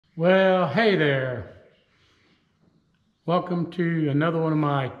Well, hey there. Welcome to another one of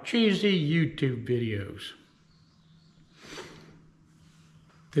my cheesy YouTube videos.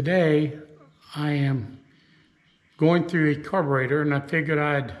 Today, I am going through a carburetor and I figured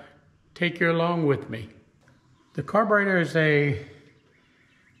I'd take you along with me. The carburetor is a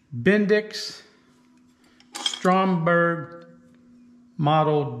Bendix Stromberg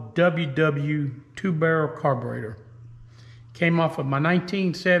model WW 2-barrel carburetor. Came off of my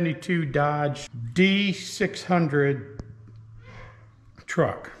 1972 Dodge D600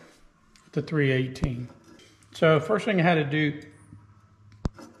 truck, the 318. So first thing I had to do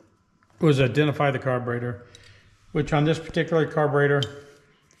was identify the carburetor, which on this particular carburetor,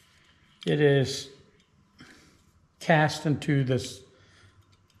 it is cast into this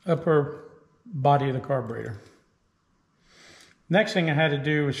upper body of the carburetor. Next thing I had to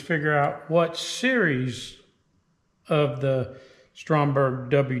do was figure out what series of the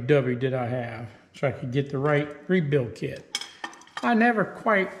Stromberg WW did I have, so I could get the right rebuild kit. I never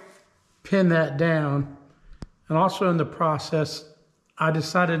quite pinned that down, and also in the process I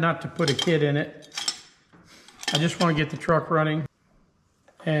decided not to put a kit in it. I just want to get the truck running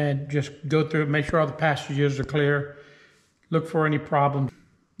and just go through it, make sure all the passages are clear, look for any problems.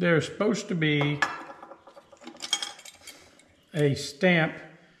 There's supposed to be a stamp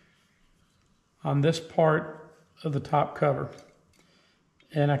on this part of the top cover,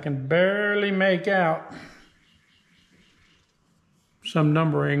 and I can barely make out some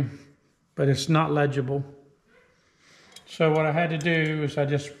numbering, but it's not legible. So what I had to do is I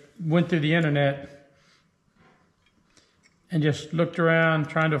just went through the internet and just looked around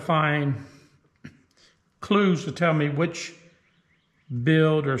trying to find clues to tell me which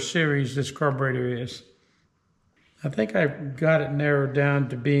build or series this carburetor is. I think I got it narrowed down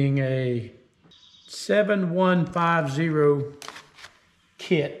to being a 7150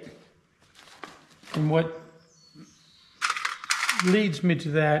 kit, and what leads me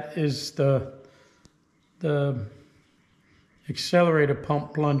to that is the accelerator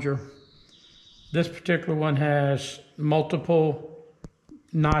pump plunger. This particular one has multiple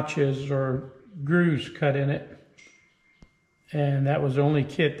notches or grooves cut in it, and that was the only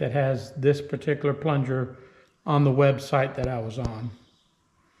kit that has this particular plunger on the website that I was on.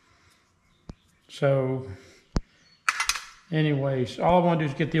 So anyways, all I want to do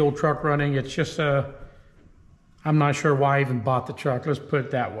is get the old truck running. It's just I'm not sure why I even bought the truck. Let's put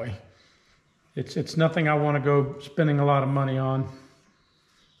it that way. It's nothing I want to go spending a lot of money on.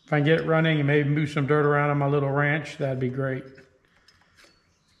 If I can get it running and maybe move some dirt around on my little ranch, that'd be great.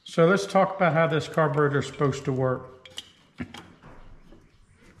 So let's talk about how this carburetor is supposed to work.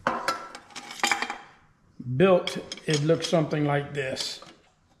 Built, it looks something like this.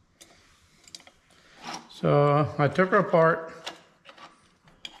 So I took her apart,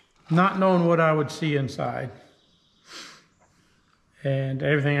 not knowing what I would see inside. And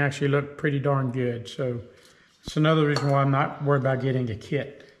everything actually looked pretty darn good. So it's another reason why I'm not worried about getting a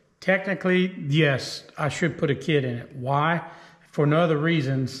kit. Technically, yes, I should put a kit in it. Why? For no other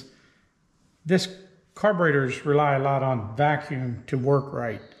reasons. This carburetors rely a lot on vacuum to work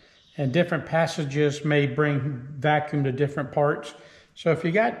right. And different passages may bring vacuum to different parts. So if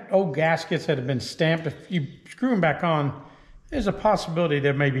you got old gaskets that have been stamped, if you screw them back on, there's a possibility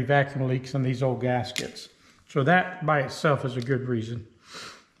there may be vacuum leaks in these old gaskets. So that by itself is a good reason.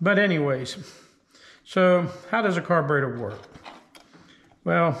 But anyways, so how does a carburetor work?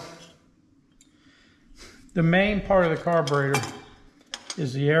 Well, the main part of the carburetor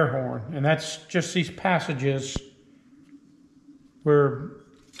is the air horn, and that's just these passages where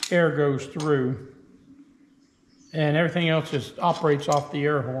air goes through, and everything else just operates off the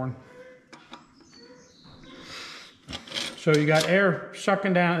air horn. So you got air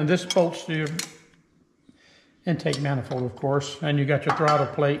sucking down, and this bolts to your intake manifold, of course, and you got your throttle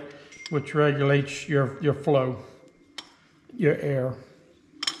plate, which regulates your flow, your air.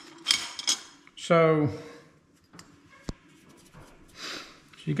 So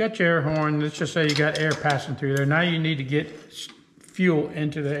you got your air horn. Let's just say you got air passing through there. Now you need to get fuel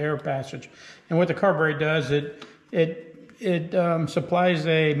into the air passage, and what the carburetor does, it supplies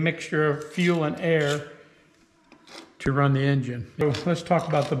a mixture of fuel and air to run the engine. So let's talk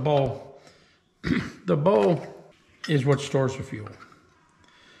about the bowl. The bowl is what stores the fuel,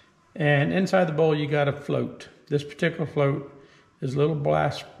 and inside the bowl you got a float. This particular float is a little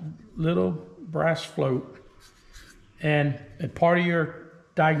brass float, and a part of your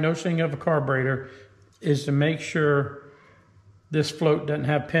diagnosing of a carburetor is to make sure this float doesn't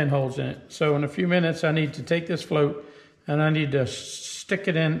have pinholes in it. So in a few minutes I need to take this float and I need to stick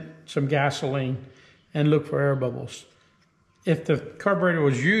it in some gasoline and look for air bubbles. if the carburetor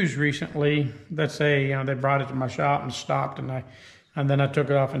was used recently, let's say they brought it to my shop and stopped, and then I took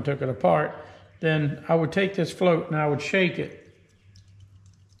it off and took it apart, then I would take this float and I would shake it,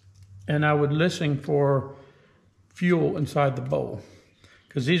 and I would listen for fuel inside the bowl,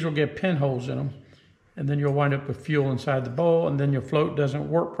 because these will get pinholes in them, and then you'll wind up with fuel inside the bowl, and then your float doesn't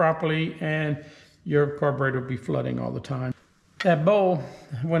work properly, and your carburetor will be flooding all the time. That bowl,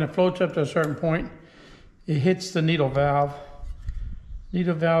 when it floats up to a certain point, it hits the needle valve.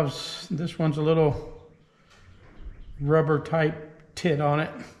 Needle valves, this one's a little rubber type tit on it,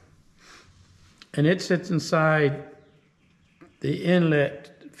 and it sits inside the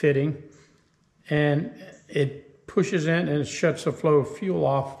inlet fitting, and it pushes in and it shuts the flow of fuel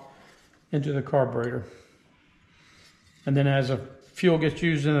off into the carburetor. And then as the fuel gets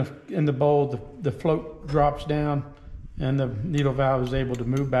used in the bowl, the float drops down, and the needle valve is able to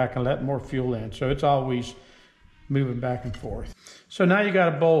move back and let more fuel in. So it's always moving back and forth. So now you got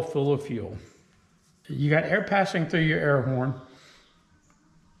a bowl full of fuel. You got air passing through your air horn,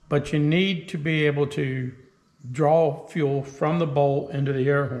 but you need to be able to draw fuel from the bowl into the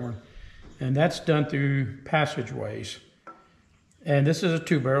air horn. And that's done through passageways. And this is a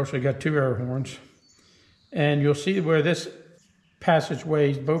 2-barrel, so you got 2 air horns. And you'll see where this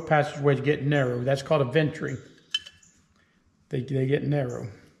passageways, both passageways get narrow. That's called a ventry. They get narrow.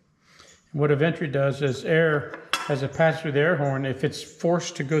 And what a ventry does is air, as it passes through the air horn, if it's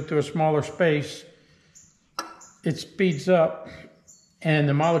forced to go through a smaller space, it speeds up and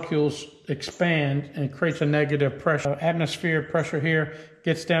the molecules expand and creates a negative pressure. Atmosphere pressure here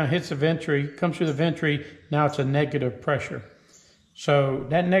gets down, hits the ventry, comes through the ventry, now it's a negative pressure. So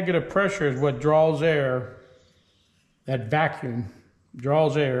that negative pressure is what draws air, that vacuum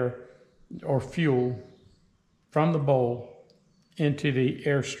draws air or fuel from the bowl into the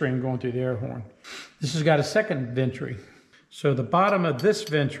airstream going through the air horn. This has got a second ventry. So the bottom of this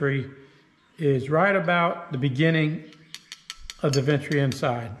ventry is right about the beginning of the ventry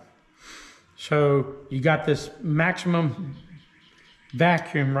inside. So you got this maximum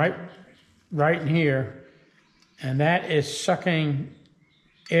vacuum right in here, and that is sucking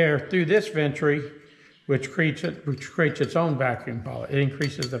air through this ventry, which creates its own vacuum power. It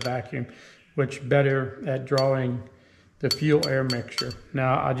increases the vacuum, which better at drawing the fuel-air mixture.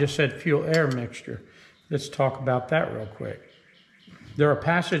 Now, I just said fuel-air mixture. Let's talk about that real quick. There are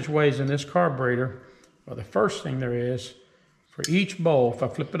passageways in this carburetor. Well, the first thing there is, for each bowl, if I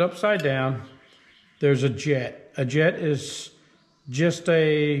flip it upside down, there's a jet. A jet is just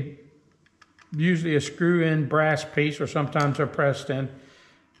usually a screw-in brass piece, or sometimes they're pressed in,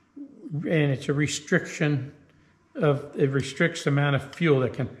 and it's a restriction it restricts the amount of fuel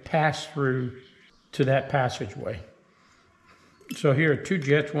that can pass through to that passageway. So here are 2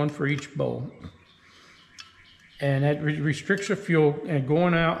 jets, one for each bowl. And that restricts the fuel and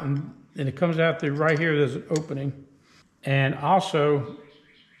going out, and it comes out through right here, there's an opening. And also,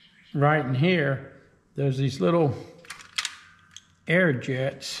 right in here, there's these little air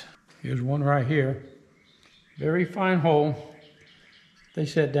jets. Here's one right here. Very fine hole. They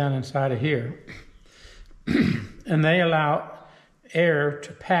sit down inside of here. And they allow air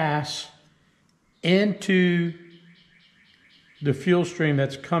to pass into the fuel stream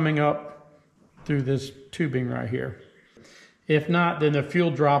that's coming up through this tubing right here. If not, then the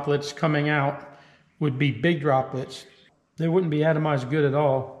fuel droplets coming out would be big droplets. They wouldn't be atomized good at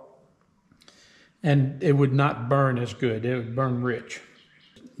all, and it would not burn as good. It would burn rich.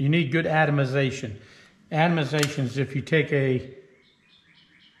 You need good atomization. Atomization is if you take a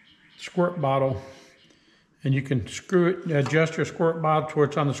squirt bottle and you can screw it, adjust your squirt bottle to where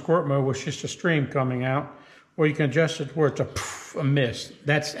it's on the squirt mode with just a stream coming out, or you can adjust it to where it's a mist.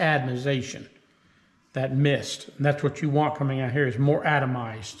 That's atomization, that mist. And that's what you want coming out here, is more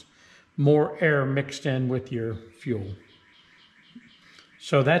atomized, more air mixed in with your fuel.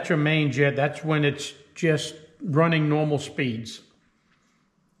 So that's your main jet. That's when it's just running normal speeds.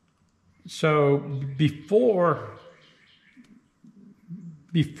 So before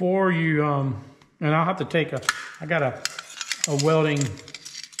you, and I'll have to take I got a welding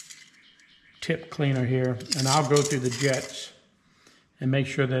tip cleaner here, and I'll go through the jets and make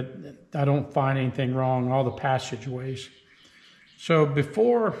sure that I don't find anything wrong, all the passageways. So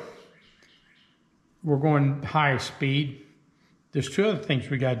before we're going high speed, there's 2 other things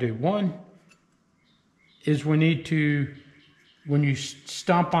we got to do. One is we need to, when you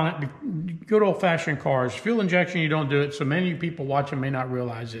stomp on it, good old-fashioned cars, fuel injection, you don't do it, so many people watching may not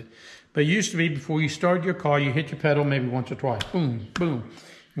realize it. But it used to be, before you started your car, you hit your pedal maybe once or twice. Boom, boom.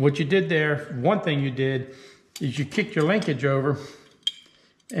 What you did there, one thing you did, is you kicked your linkage over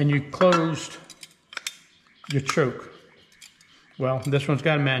and you closed your choke. Well, this one's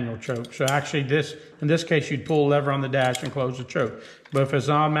got a manual choke. So actually in this case, you'd pull a lever on the dash and close the choke. But if it's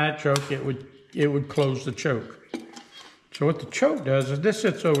an automatic choke, it would close the choke. So what the choke does is this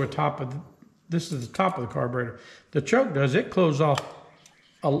sits over top of, this is the top of the carburetor. The choke does, it closes off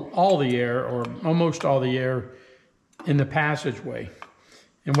all the air, or almost all the air, in the passageway.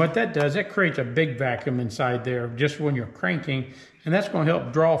 And what that does, it creates a big vacuum inside there just when you're cranking, and that's going to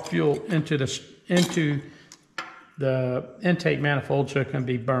help draw fuel into the intake manifold so it can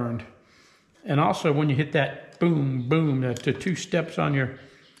be burned. And also when you hit that boom, boom, the two steps on your,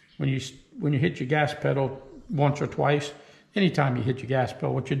 when you hit your gas pedal once or twice, anytime you hit your gas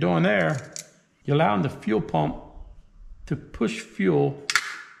pedal, what you're doing there, you're allowing the fuel pump to push fuel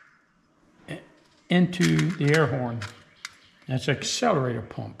into the air horn. That's an accelerator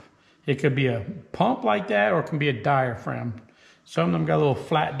pump. It could be a pump like that, or it can be a diaphragm. Some of them got a little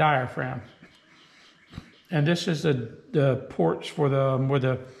flat diaphragm. And this is the ports for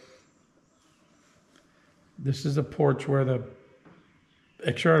this is the ports where the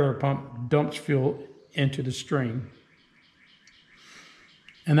accelerator pump dumps fuel into the stream.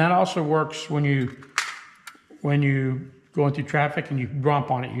 And that also works when you going through traffic and you romp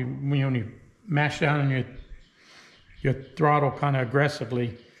on it. When you mash down on your throttle kind of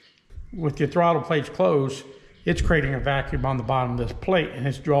aggressively, with your throttle plates closed, it's creating a vacuum on the bottom of this plate, and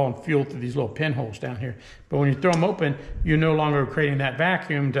it's drawing fuel through these little pinholes down here. But when you throw them open, you're no longer creating that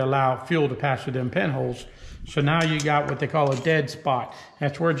vacuum to allow fuel to pass through them pinholes. So now you got what they call a dead spot.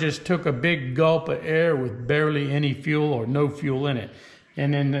 That's where it just took a big gulp of air with barely any fuel or no fuel in it.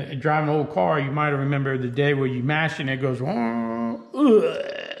 And then driving an old car, you might remember the day where you mash it and it goes,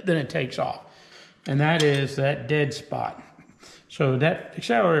 then it takes off. And that is that dead spot. So that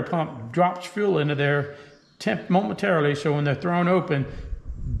accelerator pump drops fuel into there momentarily, so when they're thrown open,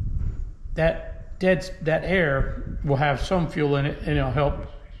 that air will have some fuel in it, and it'll help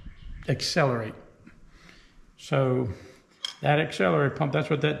accelerate. So that accelerator pump, that's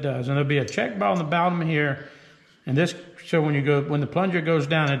what that does. And there'll be a check ball on the bottom here, and this, so when the plunger goes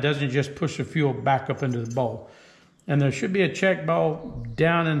down, it doesn't just push the fuel back up into the bowl. And there should be a check ball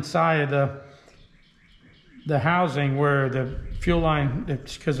down inside of the housing where the fuel line,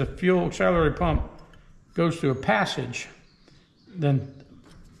 because the fuel accelerator pump goes through a passage, then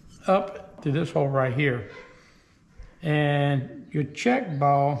up to this hole right here. And your check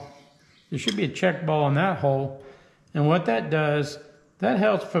ball, there should be a check ball in that hole. And what that does, that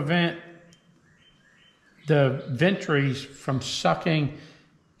helps prevent the ventries from sucking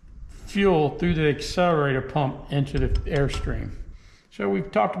fuel through the accelerator pump into the airstream. So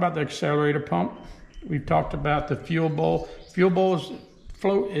we've talked about the accelerator pump. We've talked about the fuel bowl. Fuel bowls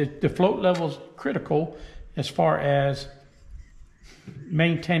the float level is critical as far as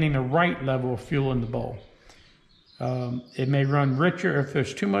maintaining the right level of fuel in the bowl. It may run richer if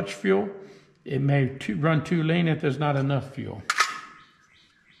there's too much fuel. It may run too lean if there's not enough fuel.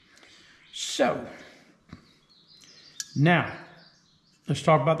 So, now, let's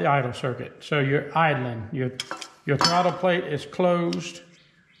talk about the idle circuit. So you're idling. Your throttle plate is closed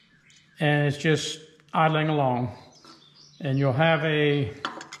and it's just idling along. And you'll have a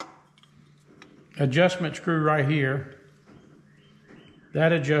adjustment screw right here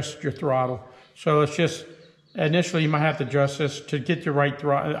that adjusts your throttle. So it's just, initially you might have to adjust this to get the right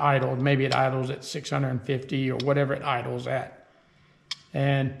idle. Maybe it idles at 650 or whatever it idles at.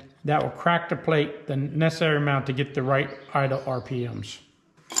 And that will crack the plate the necessary amount to get the right idle RPMs.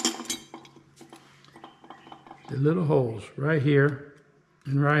 The little holes right here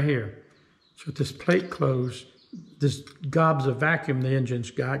and right here. So with this plate closed, this gobs of vacuum the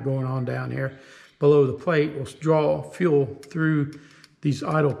engine's got going on down here below the plate will draw fuel through these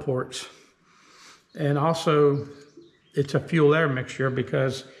idle ports. And also it's a fuel air mixture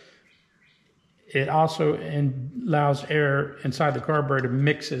because it also allows air inside the carburetor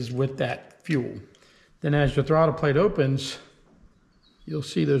mixes with that fuel. Then as your throttle plate opens, you'll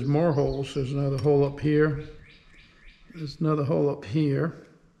see there's more holes. There's another hole up here. There's another hole up here.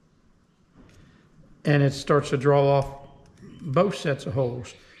 And it starts to draw off both sets of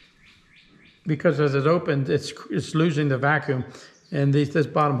holes. Because as it opens, it's losing the vacuum. And this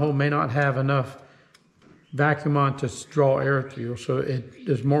bottom hole may not have enough vacuum on to draw air through. So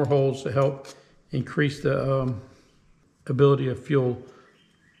there's more holes to help increase the ability of fuel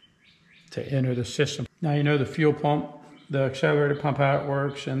to enter the system. Now you know the fuel pump, the accelerator pump, how it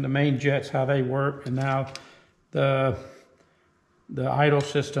works, and the main jets, how they work, and now the idle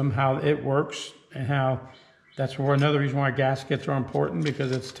system, how it works, and how that's another reason why gaskets are important,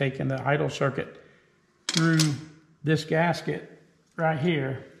 because it's taking the idle circuit through this gasket right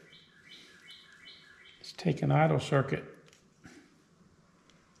here. It's taking the idle circuit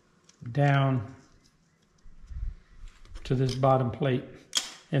down to this bottom plate.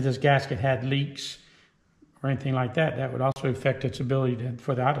 If this gasket had leaks or anything like that, that would also affect its ability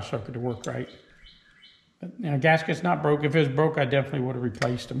for the idle circuit to work right. But now, gasket's not broke. If it was broke, I definitely would have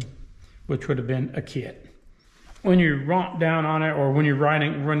replaced them, which would have been a kit. When you romp down on it, or when you're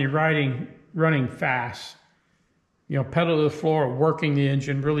running fast, you know, pedal to the floor, working the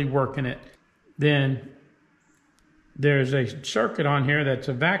engine, really working it, then there's a circuit on here that's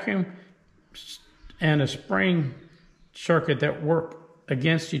a vacuum and a spring circuit that work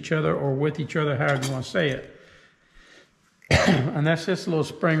against each other or with each other, however you want to say it. And that's this little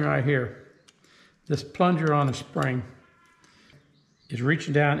spring right here. This plunger on a spring is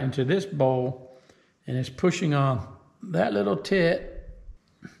reaching down into this bowl and it's pushing on that little tit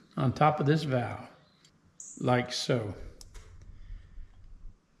on top of this valve, like so.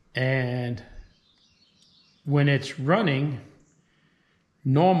 And when it's running,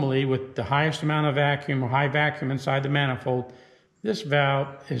 normally with the highest amount of vacuum or high vacuum inside the manifold, this valve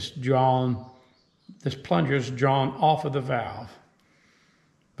is drawn, this plunger is drawn off of the valve.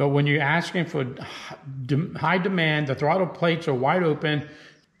 But when you're asking for high demand, the throttle plates are wide open,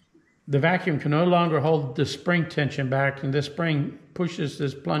 the vacuum can no longer hold the spring tension back, and this spring pushes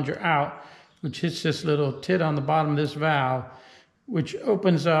this plunger out, which hits this little tit on the bottom of this valve, which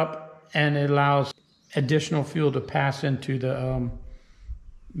opens up and it allows additional fuel to pass into the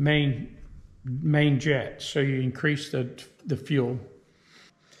main jet. So you increase the fuel.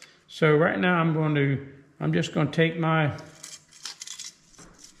 So right now I'm just going to take my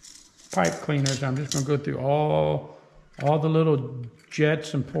pipe cleaners. I'm just going to go through all the little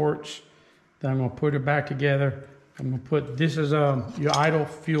jets and ports. Then I'm going to put it back together. I'm going to put, this is your idle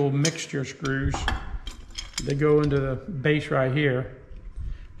fuel mixture screws. They go into the base right here,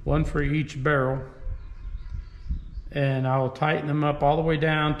 one for each barrel. And I'll tighten them up all the way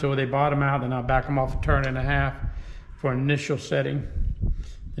down till they bottom out, and I'll back them off a turn and a half for an initial setting.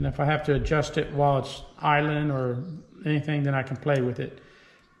 And if I have to adjust it while it's idling or anything, then I can play with it.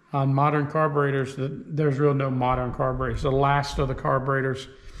 On modern carburetors, there's really no modern carburetors. The last of the carburetors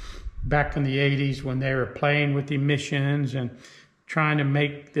back in the 80s, when they were playing with emissions and trying to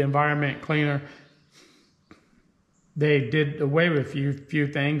make the environment cleaner, they did away with a few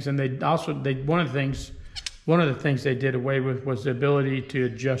things, and one of the things they did away with was the ability to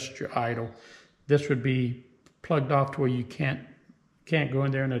adjust your idle. This would be plugged off to where you can't go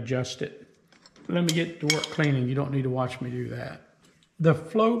in there and adjust it. Let me get to work cleaning. You don't need to watch me do that. The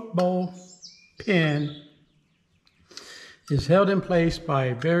float bowl pin is held in place by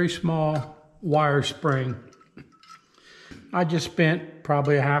a very small wire spring. I just spent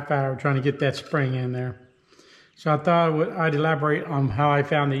probably a half hour trying to get that spring in there. So I thought I'd elaborate on how I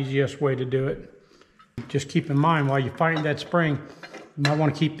found the easiest way to do it. Just keep in mind, while you're fighting that spring, you might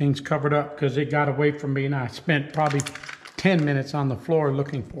want to keep things covered up because it got away from me, and I spent probably 10 minutes on the floor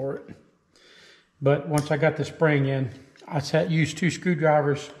looking for it. But once I got the spring in, I used 2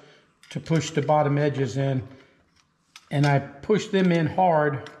 screwdrivers to push the bottom edges in, and I pushed them in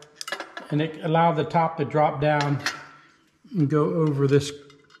hard, and it allowed the top to drop down and go over this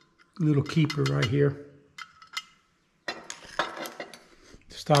little keeper right here.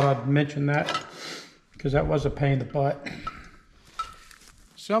 Just thought I'd mention that, because that was a pain in the butt.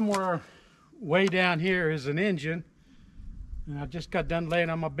 Somewhere way down here is an engine, and I just got done laying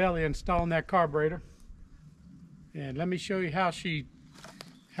on my belly installing that carburetor. And let me show you how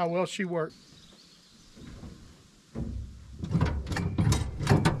well she worked.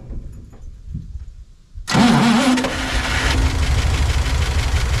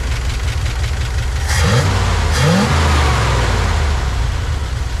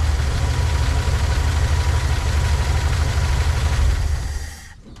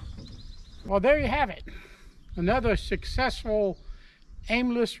 Well, there you have it. Another successful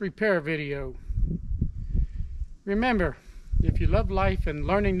aimless repair video. Remember, if you love life and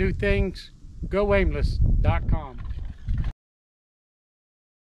learning new things, go aimless.com.